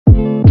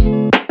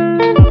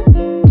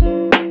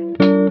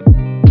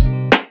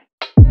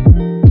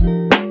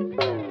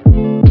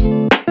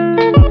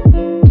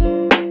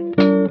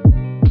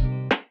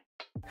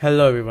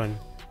Hello everyone,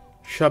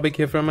 Shabik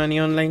here from Any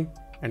Online,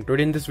 and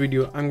today in this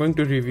video I'm going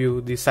to review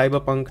the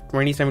Cyberpunk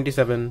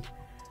 2077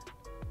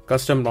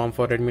 custom ROM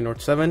for Redmi Note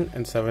 7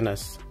 and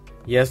 7S.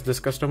 Yes, this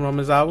custom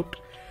ROM is out,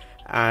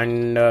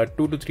 and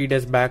 2 to 3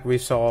 days back we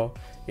saw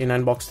in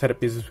Unbox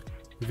Therapy's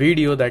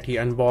video that he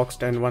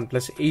unboxed an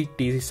OnePlus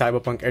 8T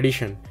Cyberpunk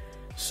edition.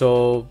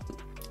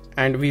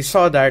 And we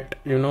saw that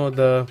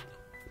the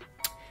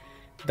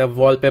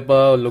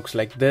wallpaper looks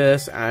like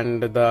this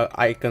and the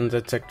icons,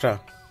 etc.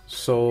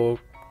 So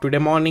today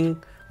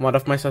morning one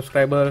of my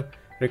subscriber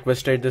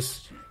requested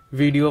this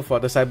video for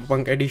the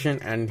Cyberpunk edition,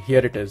 and here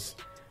it is.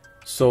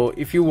 So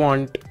if you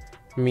want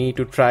me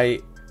to try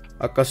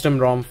a custom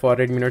ROM for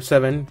Redmi Note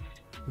 7,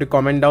 do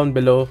comment down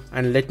below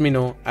and let me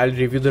know. I'll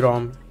review the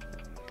ROM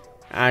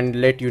and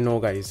let you know,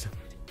 guys.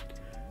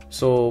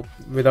 So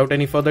without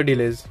any further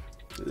delays,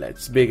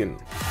 let's begin.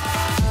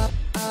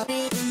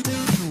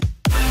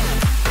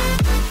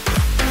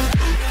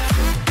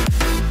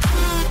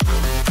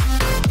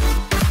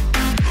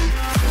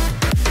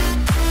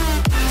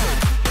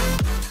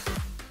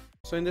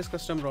 So in this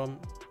custom ROM,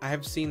 I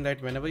have seen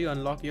that whenever you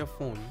unlock your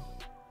phone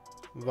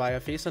via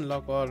face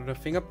unlock or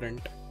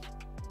fingerprint,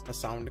 a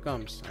sound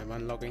comes. I'm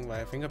unlocking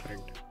via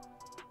fingerprint.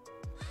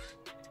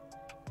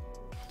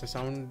 The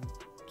sound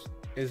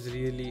is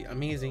really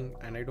amazing,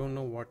 and I don't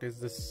know what is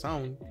this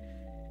sound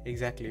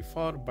exactly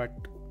for, but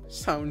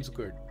sounds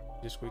good.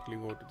 Just quickly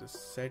go to the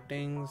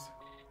settings.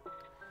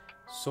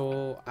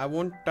 So I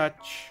won't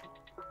touch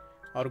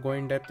or go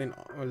in depth in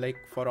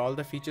for all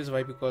the features.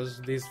 Why?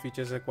 Because these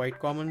features are quite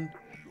common,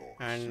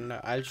 and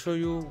I'll show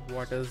you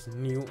what is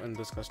new in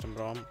this custom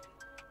ROM.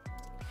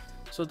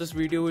 So this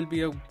video will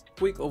be a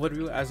quick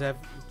overview, as I've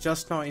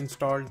just now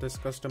installed this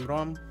custom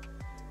ROM.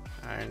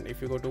 And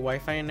if you go to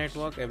Wi-Fi and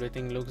network,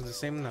 everything looks the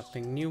same,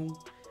 nothing new.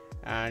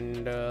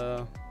 And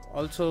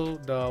also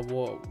the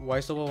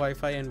voice over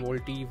Wi-Fi and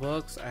VoLTE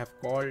works. I have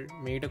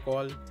made a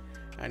call,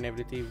 and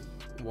everything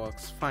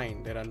works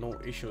fine. There are no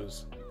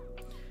issues.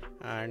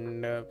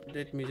 And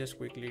let me just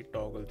quickly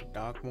toggle the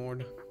dark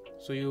mode.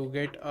 So you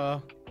get a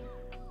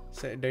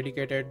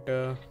dedicated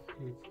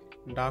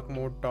dark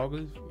mode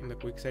toggle in the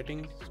quick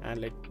settings. And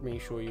let me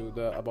show you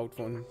the about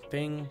phone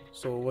thing.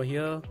 So over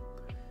here,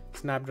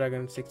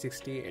 Snapdragon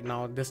 660.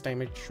 Now this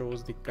time it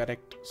shows the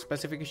correct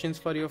specifications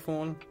for your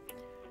phone,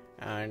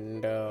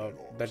 and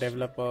the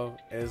developer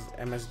is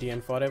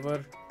MSDN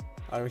Forever.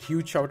 A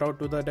huge shout out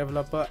to the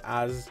developer,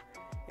 as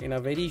in a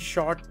very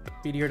short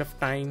period of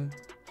time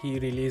he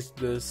released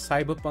the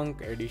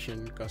Cyberpunk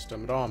edition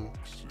custom ROM.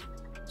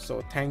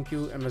 So thank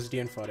you,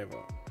 MSDN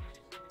Forever.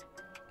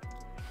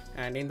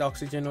 And in the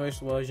Oxygen OS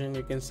version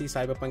you can see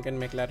Cyberpunk and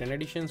McLaren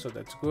edition, so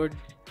that's good.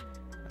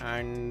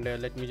 And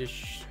let me just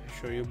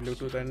show you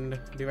Bluetooth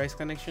and device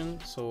connection.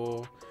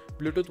 So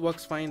Bluetooth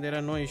works fine, there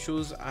are no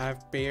issues. I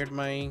have paired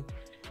my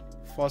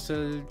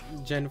Fossil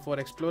Gen 4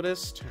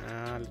 Explorist.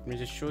 Let me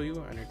just show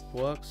you, and it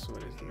works.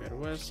 Where is the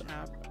Wear OS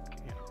app?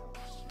 Yeah.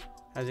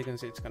 As you can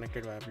see, it's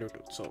connected via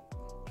Bluetooth, so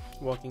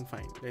working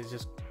fine. Let's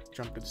just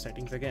jump to the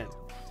settings again.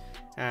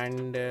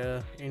 And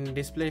in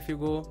display, if you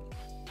go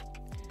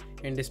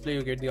in display,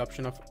 you get the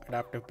option of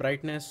adaptive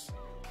brightness,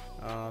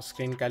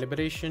 screen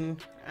calibration,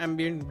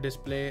 ambient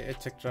display,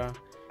 etc.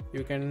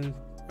 You can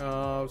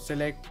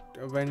select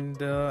when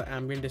the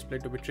ambient display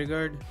to be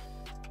triggered.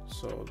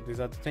 So these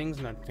are the things,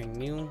 nothing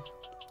new.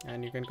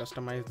 And you can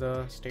customize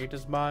the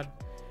status bar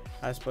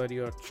as per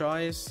your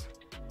choice,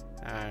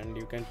 and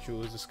you can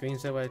choose the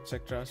screensaver,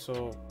 etc.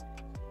 So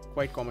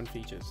quite common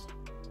features.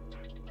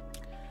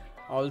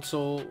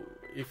 Also,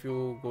 if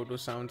you go to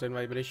sounds and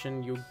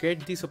vibration, you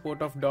get the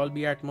support of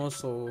Dolby Atmos.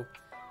 So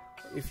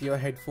if your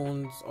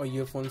headphones or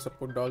earphones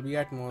support Dolby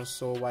Atmos,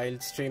 so while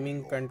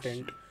streaming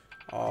content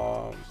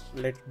or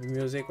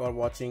music or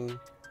watching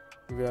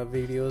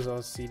videos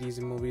or series,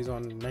 movies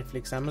on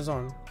Netflix,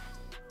 Amazon,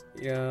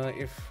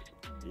 if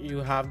you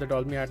have the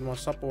Dolby Atmos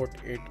support,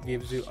 it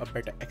gives you a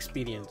better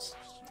experience.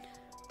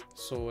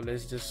 So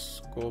let's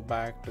just go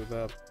back to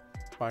the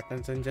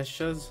buttons and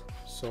gestures.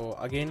 So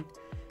again,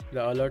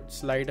 the alert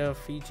slider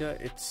feature,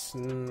 it's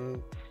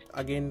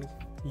again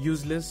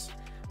useless.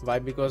 Why?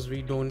 Because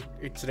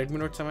it's Redmi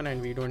Note 7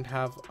 and we don't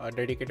have a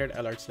dedicated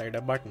alert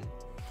slider button.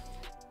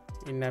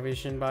 In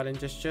navigation bar and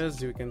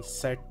gestures, you can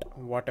set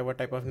whatever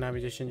type of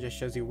navigation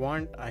gestures you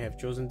want. I have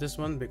chosen this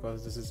one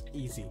because this is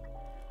easy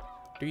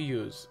to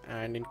use.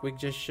 And in quick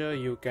gesture,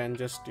 you can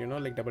just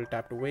double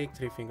tap to wake,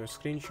 3-finger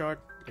screenshot.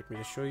 Let me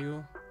just show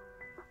you.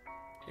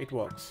 It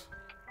works.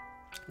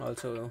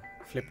 Also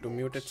flip to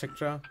mute,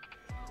 etc.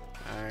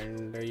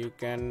 And you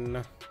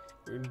can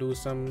do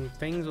some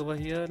things over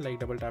here, like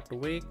double tap to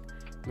wake,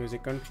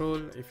 music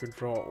control. If you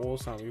draw O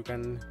sound, you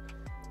can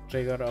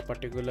trigger a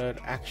particular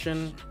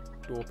action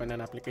to open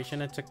an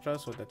application, etc.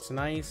 So that's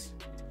nice,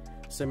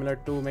 similar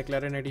to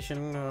McLaren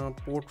edition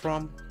port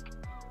ROM.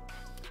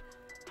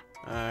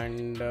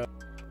 And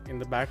in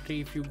the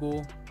battery, if you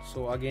go,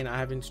 so again I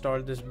have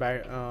installed this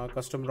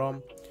custom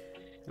ROM,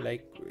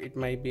 like it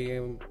might be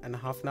an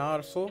half an hour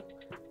or so.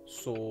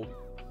 So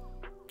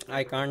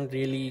I can't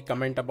really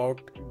comment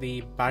about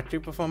the battery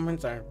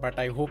performance, but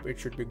I hope it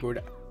should be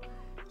good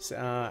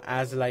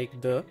as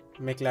like the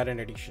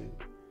McLaren edition.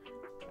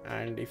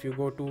 And if you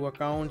go to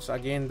accounts,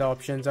 again the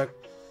options are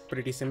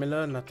pretty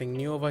similar, nothing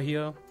new over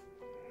here.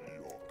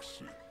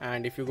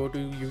 And if you go to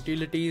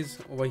utilities,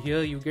 over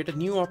here you get a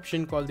new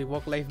option called the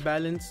work-life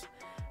balance.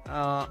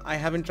 I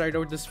haven't tried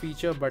out this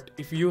feature, but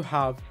if you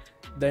have,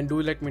 then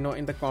do let me know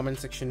in the comment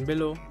section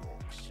below.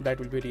 That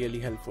will be really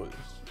helpful.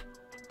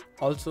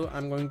 Also,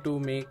 I'm going to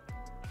make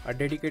a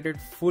dedicated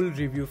full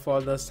review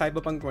for the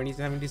Cyberpunk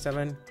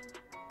 2077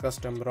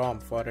 Custom Rom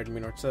for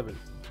Redmi Note 7.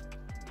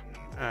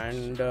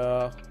 And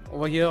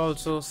over here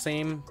also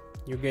same,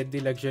 you get the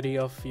luxury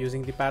of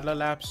using the parallel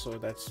apps, so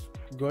that's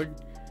good.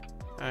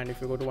 And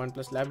if you go to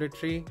OnePlus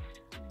Laboratory,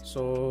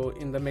 so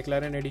in the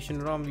McLaren edition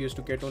ROM we used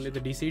to get only the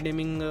DC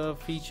dimming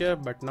feature,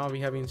 but now we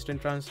have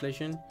instant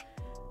translation,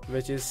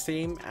 which is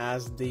same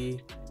as the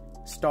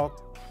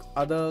stock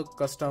other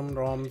custom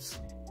ROMs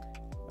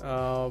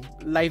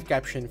live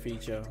caption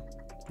feature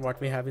what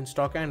we have in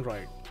stock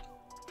Android.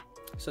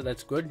 So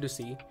that's good to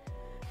see.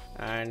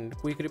 And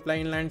quick reply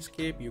in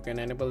landscape, you can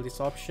enable this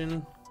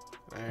option,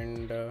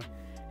 and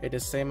it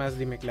is same as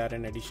the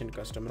McLaren edition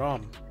custom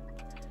ROM.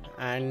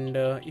 And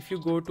if you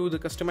go to the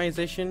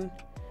customization,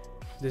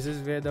 this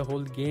is where the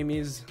whole game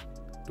is,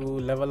 to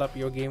level up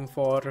your game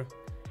for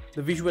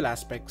the visual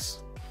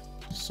aspects.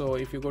 So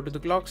if you go to the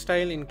clock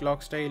style, in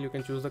clock style you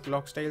can choose the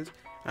clock styles,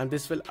 and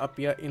this will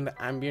appear in the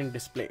ambient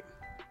display.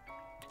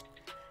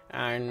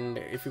 And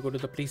if you go to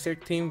the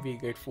preset theme, we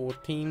get 4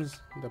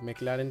 themes, the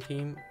McLaren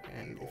theme,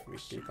 and if we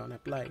click on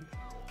apply,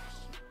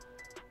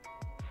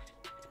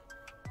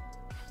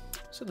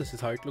 so this is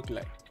how it looks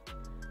like.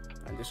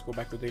 And just go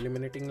back to the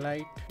illuminating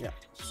light. Yeah,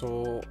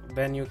 so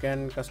then you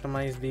can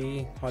customize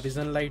the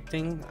horizon light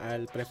thing.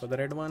 I'll prefer the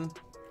red one.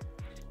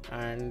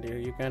 And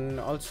you can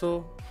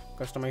also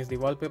customize the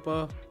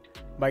wallpaper.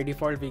 By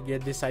default we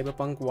get the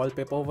Cyberpunk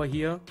wallpaper over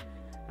here,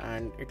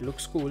 and it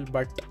looks cool,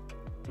 but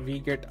we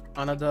get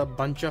another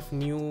bunch of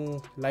new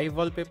live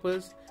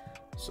wallpapers.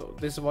 So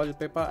this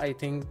wallpaper, I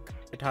think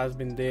it has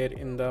been there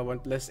in the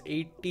OnePlus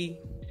 8T.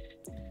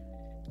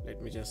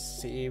 Let me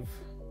just save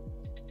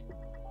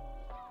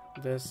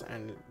this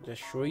and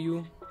just show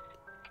you.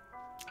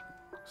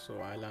 So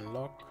I'll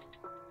unlock.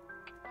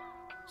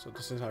 So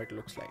this is how it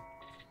looks like.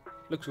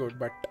 Looks good,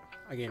 but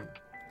again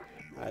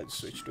I'll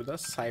switch to the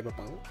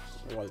Cyberpunk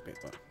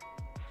wallpaper.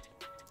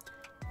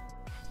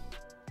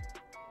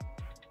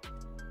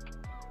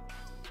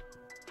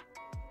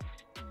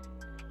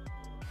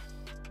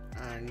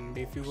 And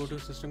if you go to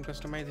system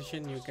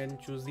customization, you can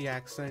choose the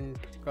accent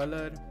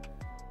color.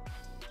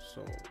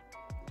 So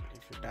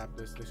if you tap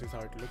this, this is how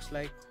it looks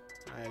like.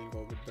 I'll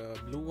go with the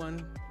blue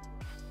one.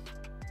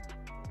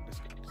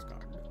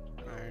 Discard.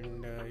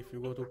 And if you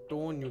go to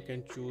tone, you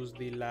can choose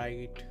the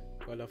light,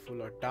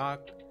 colorful or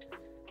dark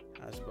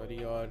as per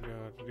your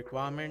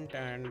requirement,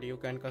 and you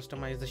can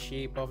customize the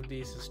shape of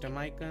the system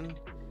icon.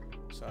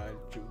 So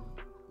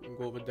I'll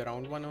go with the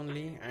round one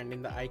only. And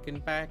in the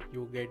icon pack,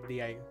 you get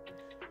the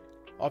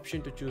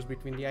option to choose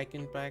between the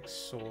icon packs.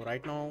 So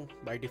right now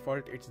by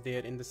default it's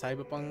there in the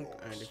Cyberpunk,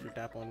 and if you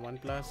tap on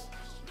OnePlus,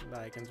 the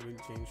icons will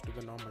change to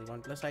the normal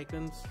OnePlus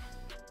icons.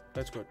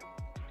 That's good.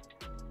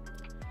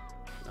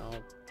 Now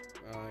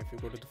if you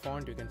go to the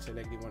font, you can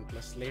select the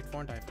OnePlus Slate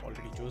font. I've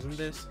already chosen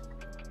this.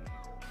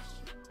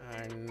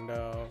 And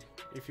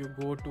if you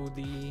go to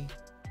the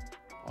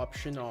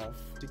option of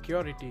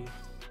security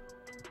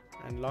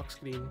and lock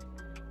screen,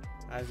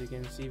 as you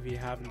can see, we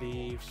have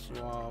the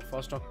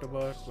 1st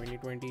October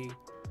 2020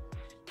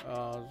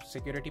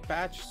 security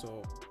patch,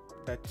 so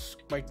that's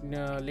quite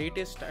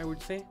latest, I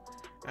would say.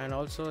 And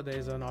also there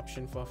is an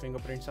option for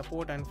fingerprint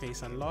support and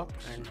face unlock,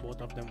 and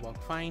both of them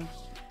work fine.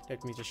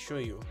 Let me just show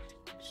you.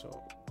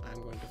 So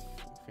I'm going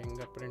to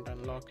fingerprint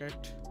unlock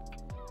it.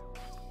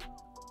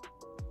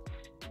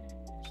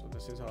 So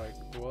this is how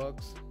it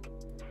works.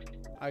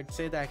 I'd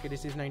say the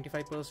accuracy is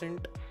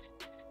 95%,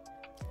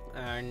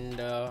 and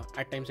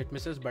at times it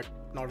misses, but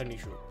not an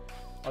issue.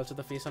 Also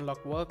the face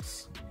unlock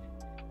works.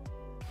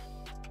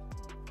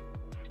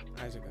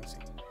 As you can see,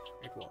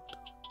 it worked.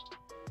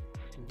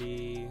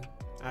 The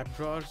app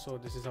drawer, so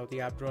this is how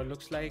the app drawer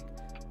looks like.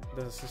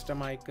 The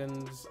system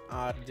icons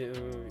are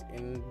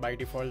by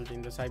default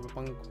in the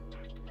Cyberpunk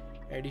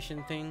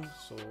edition thing,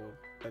 so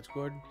that's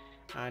good.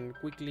 And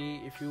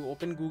quickly, if you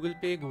open Google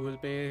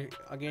Pay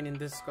again in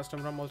this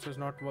custom ROM also is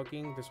not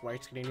working. This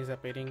white screen is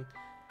appearing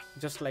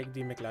just like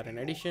the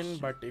McLaren edition.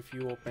 But if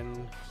you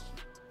open,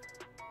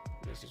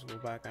 let's just go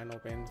back and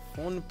open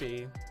Phone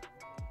Pay.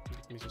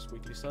 Let me just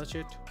quickly search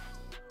it.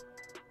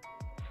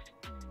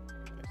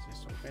 Let's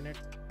just open it.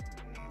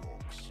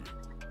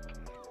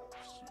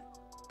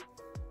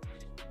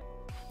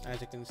 As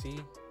you can see,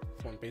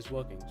 Phone Pay is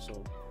working,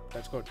 so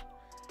that's good.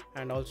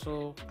 And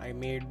also I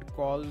made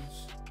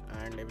calls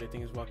and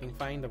everything is working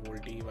fine. The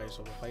VoLTE voice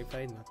over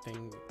Wi-Fi,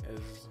 nothing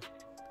is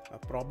a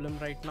problem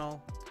right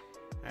now,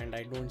 and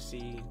I don't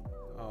see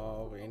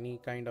any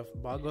kind of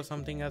bug or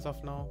something as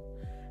of now.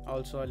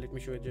 Also, let me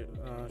show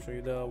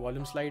you the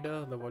volume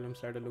slider. The volume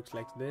slider looks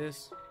like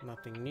this,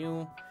 nothing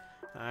new.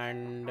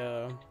 And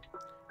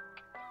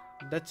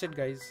that's it,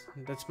 guys.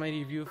 That's my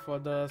review for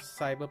the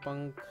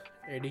Cyberpunk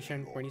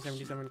edition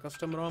 2077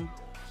 custom ROM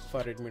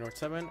for Redmi Note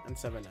 7 and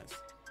 7S.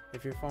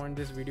 If you found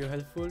this video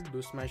helpful,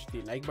 do smash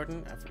the like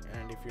button,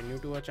 and if you're new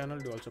to our channel,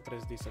 do also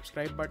press the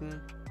subscribe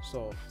button.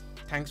 So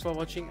thanks for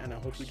watching, and I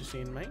hope to see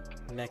you in my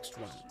next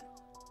one.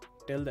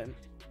 Till then,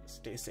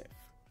 stay safe.